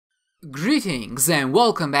Greetings and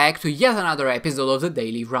welcome back to yet another episode of the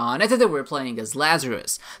Daily Run, and today we're playing as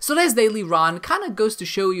Lazarus. So this Daily Run kinda goes to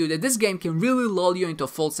show you that this game can really lull you into a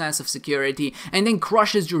false sense of security and then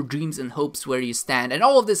crushes your dreams and hopes where you stand, and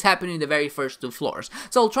all of this happened in the very first two floors.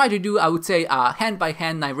 So I'll try to do, I would say, a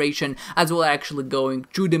hand-by-hand narration as well as actually going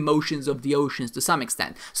through the motions of the oceans to some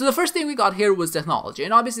extent. So the first thing we got here was technology,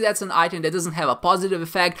 and obviously that's an item that doesn't have a positive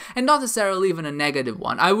effect and not necessarily even a negative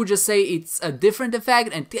one. I would just say it's a different effect,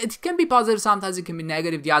 and it can be positive, sometimes it can be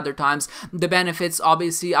negative the other times. The benefits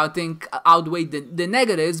obviously I think outweigh the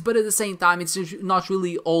negatives, but at the same time it's not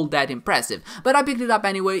really all that impressive. But I picked it up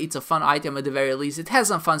anyway. It's a fun item at the very least. It has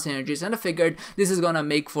some fun synergies, and I figured this is gonna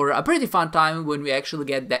make for a pretty fun time when we actually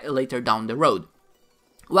get that later down the road.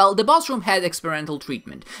 Well, the boss room had experimental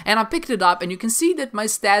treatment, and I picked it up, and you can see that my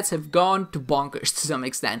stats have gone to bonkers to some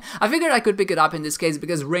extent. I figured I could pick it up in this case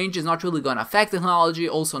because range is not really gonna affect technology,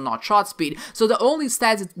 also not shot speed, so the only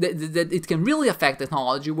stats that it can really affect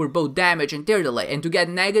technology were both damage and tear delay, and to get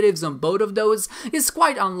negatives on both of those is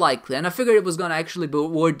quite unlikely, and I figured it was gonna actually be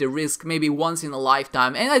worth the risk maybe once in a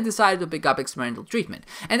lifetime, and I decided to pick up experimental treatment,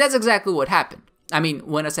 and that's exactly what happened. I mean,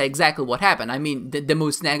 when I say exactly what happened, I mean the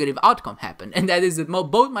most negative outcome happened, and that is that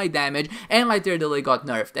both my damage and my tear delay got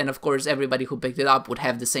nerfed, and of course everybody who picked it up would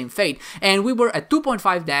have the same fate, and we were at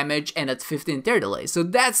 2.5 damage and at 15 tear delay, so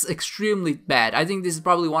that's extremely bad. I think this is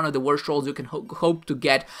probably one of the worst rolls you can hope to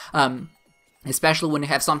get, especially when you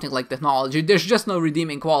have something like technology. There's just no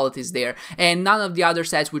redeeming qualities there, and none of the other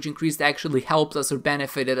stats which increased actually helped us or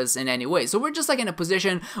benefited us in any way. So we're just like in a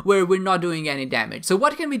position where we're not doing any damage. So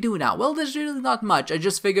what can we do now? Well, there's really not much. I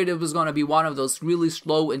just figured it was gonna be one of those really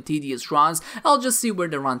slow and tedious runs. I'll just see where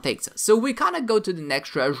the run takes us. So we kind of go to the next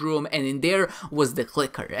treasure room, and in there was the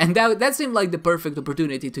clicker, and that seemed like the perfect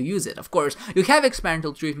opportunity to use it. Of course, you have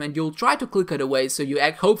experimental treatment, you'll try to click it away so you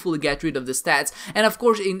hopefully get rid of the stats, and of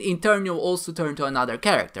course in turn you'll also turn to another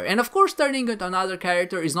character. And of course turning into another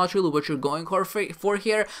character is not really what you're going for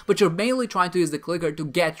here, but you're mainly trying to use the clicker to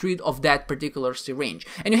get rid of that particular syringe.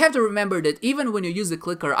 And you have to remember that even when you use the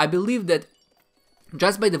clicker, I believe that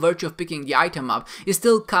just by the virtue of picking the item up, it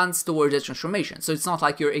still counts towards the transformation, so it's not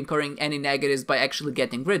like you're incurring any negatives by actually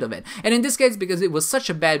getting rid of it. And in this case, because it was such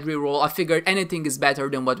a bad reroll, I figured anything is better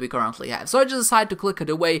than what we currently have. So I just decided to click it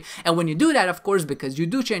away, and when you do that, of course, because you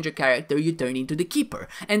do change a character, you turn into the Keeper.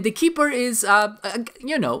 And the Keeper is,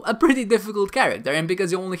 you know, a pretty difficult character, and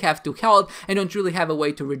because you only have 2 health, and don't really have a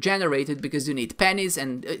way to regenerate it because you need pennies,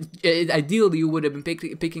 and ideally you would have been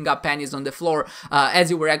picking up pennies on the floor as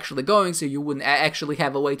you were actually going, so you wouldn't actually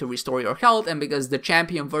have a way to restore your health, and because the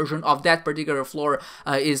champion version of that particular floor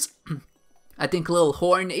is I think Little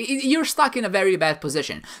Horn, you're stuck in a very bad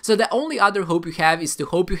position. So the only other hope you have is to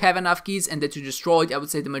hope you have enough keys and that you destroyed, I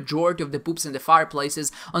would say, the majority of the poops in the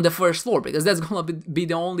fireplaces on the first floor, because that's gonna be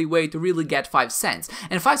the only way to really get 5 cents.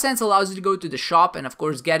 And 5 cents allows you to go to the shop and of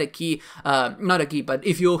course get a key, not a key, but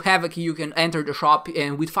if you have a key you can enter the shop,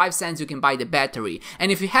 and with 5 cents you can buy the battery.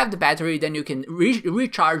 And if you have the battery, then you can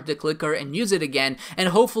recharge the clicker and use it again and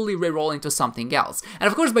hopefully reroll into something else. And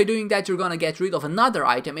of course by doing that you're gonna get rid of another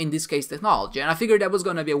item, in this case technology. And I figured that was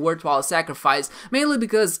going to be a worthwhile sacrifice, mainly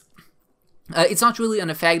because it's not really an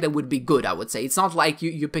effect that would be good, I would say. It's not like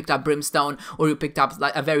you picked up Brimstone or you picked up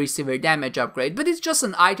like a very severe damage upgrade, but it's just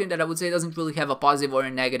an item that I would say doesn't really have a positive or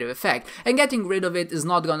a negative effect, and getting rid of it is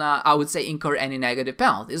not gonna, I would say, incur any negative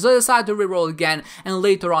penalties. So I decided to reroll again, and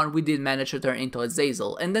later on we did manage to turn into a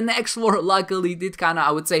Zazel. And the next floor luckily did kinda,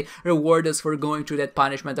 I would say, reward us for going through that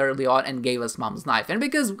punishment early on and gave us Mom's Knife. And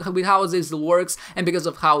because with how Zazel works, and because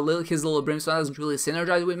of how his little Brimstone doesn't really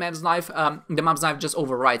synergize with Mom's Knife, the Mom's Knife just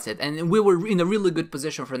overrides it, and we were in a really good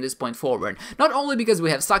position from this point forward. Not only because we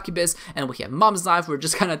have Succubus and we have Mom's Knife, we're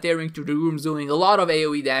just kind of tearing through the rooms doing a lot of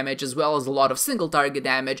AoE damage as well as a lot of single target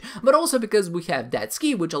damage, but also because we have that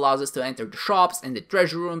ski which allows us to enter the shops and the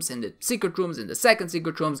treasure rooms and the secret rooms and the second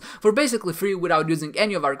secret rooms for basically free without using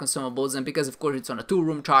any of our consumables, and because of course it's on a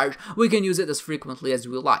 2-room charge, we can use it as frequently as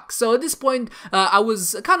we like. So at this point, I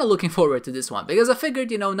was kind of looking forward to this one, because I figured,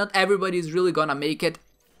 you know, not everybody is really gonna make it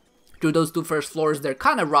through those 2 first floors. They're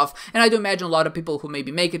kind of rough, and I do imagine a lot of people who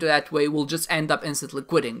maybe make it that way will just end up instantly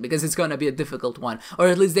quitting, because it's gonna be a difficult one, or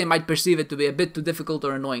at least they might perceive it to be a bit too difficult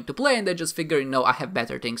or annoying to play, and they just figure, you know, I have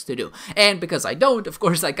better things to do. And because I don't, of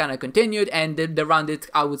course, I kind of continued, and the run did,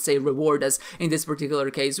 I would say, reward us in this particular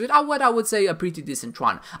case with what I would say a pretty decent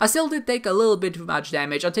run. I still did take a little bit too much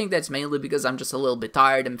damage. I think that's mainly because I'm just a little bit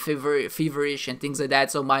tired and feverish and things like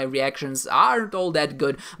that, so my reactions aren't all that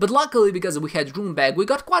good, but luckily because we had room back, we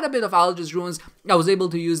got quite a bit of Alga's runes, I was able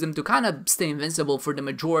to use them to kind of stay invincible for the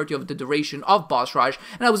majority of the duration of boss rush,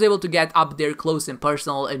 and I was able to get up there close and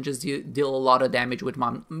personal and just deal a lot of damage with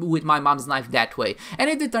my mom's knife that way. And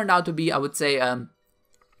it did turn out to be, I would say,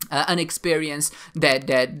 an experience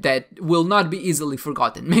that will not be easily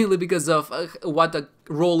forgotten, mainly because of what a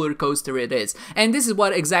roller coaster it is. And this is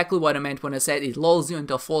exactly what I meant when I said it lulls you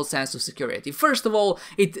into a false sense of security. First of all,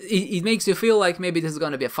 it makes you feel like maybe this is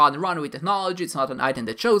going to be a fun run with technology, it's not an item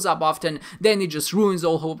that shows up often, then it just ruins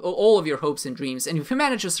all of your hopes and dreams, and if you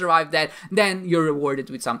manage to survive that, then you're rewarded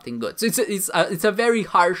with something good. So it's a very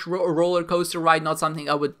harsh roller coaster ride, not something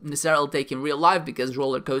I would necessarily take in real life, because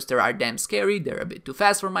roller coasters are damn scary, they're a bit too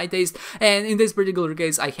fast for my taste, and in this particular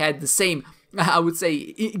case I had the same, I would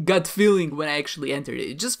say, gut feeling when I actually entered it.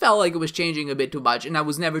 It just felt like it was changing a bit too much, and I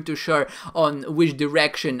was never too sure on which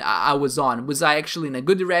direction I was on. Was I actually in a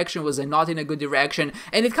good direction? Was I not in a good direction?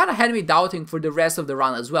 And it kind of had me doubting for the rest of the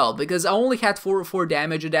run as well, because I only had 4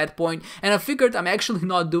 damage at that point, and I figured I'm actually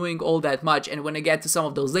not doing all that much, and when I get to some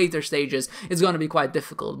of those later stages, it's gonna be quite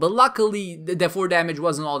difficult. But luckily, the 4 damage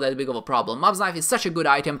wasn't all that big of a problem. Mom's Knife is such a good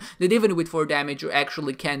item that even with 4 damage, you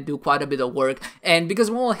actually can do quite a bit of work, and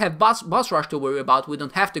because we only have boss rush to worry about, we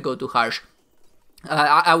don't have to go too harsh.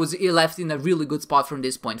 I was left in a really good spot from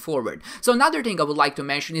this point forward. So another thing I would like to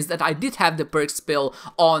mention is that I did have the perk spill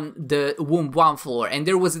on the Womb 1 floor, and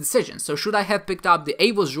there was a decision. So should I have picked up the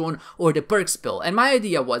Ava's rune or the perk spill? And my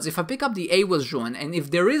idea was, if I pick up the Ava's rune, and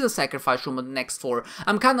if there is a sacrifice room on the next floor,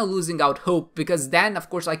 I'm kind of losing out hope, because then of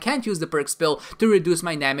course I can't use the perk spill to reduce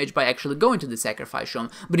my damage by actually going to the sacrifice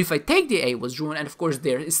room. But if I take the Ava's rune, and of course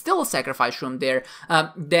there is still a sacrifice room there,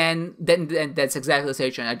 then that's exactly the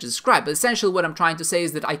situation I just described. But essentially what I'm trying to say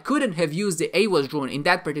is that I couldn't have used the Ava's rune in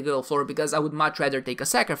that particular floor, because I would much rather take a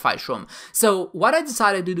sacrifice room. So what I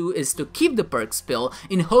decided to do is to keep the perk spill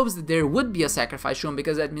in hopes that there would be a sacrifice room,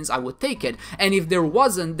 because that means I would take it, and if there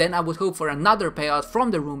wasn't, then I would hope for another payout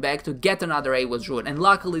from the room bag to get another Ava's rune, and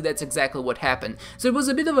luckily that's exactly what happened. So it was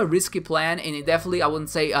a bit of a risky plan, and it definitely, I wouldn't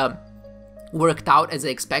say worked out as I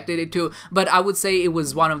expected it to, but I would say it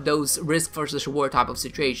was one of those risk versus reward type of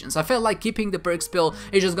situations. I felt like keeping the perk spill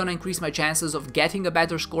is just gonna increase my chances of getting a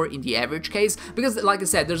better score in the average case, because like I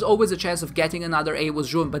said, there's always a chance of getting another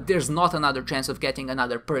Ava's rune, but there's not another chance of getting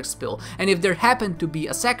another perk spill. And if there happened to be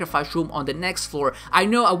a sacrifice room on the next floor, I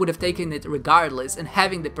know I would have taken it regardless, and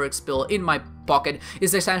having the perk spill in my pocket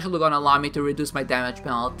is essentially gonna allow me to reduce my damage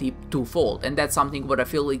penalty twofold, and that's something what I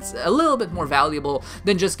feel is a little bit more valuable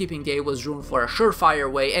than just keeping the Ava's rune for a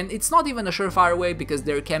surefire way. And it's not even a surefire way, because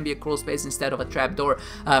there can be a crawl space instead of a trapdoor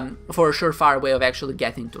for a surefire way of actually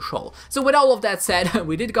getting to Shoal. So with all of that said,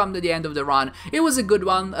 we did come to the end of the run. It was a good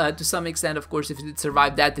one to some extent, of course, if you did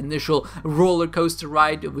survive that initial roller coaster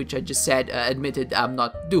ride, which I just said, admitted I'm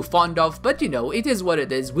not too fond of, but you know, it is what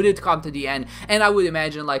it is. We did come to the end, and I would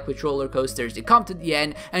imagine, like with roller coasters, you come to the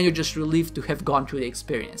end and you're just relieved to have gone through the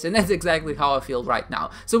experience, and that's exactly how I feel right now.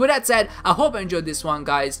 So with that said, I hope you enjoyed this one,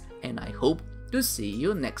 guys, and I hope to see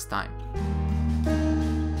you next time.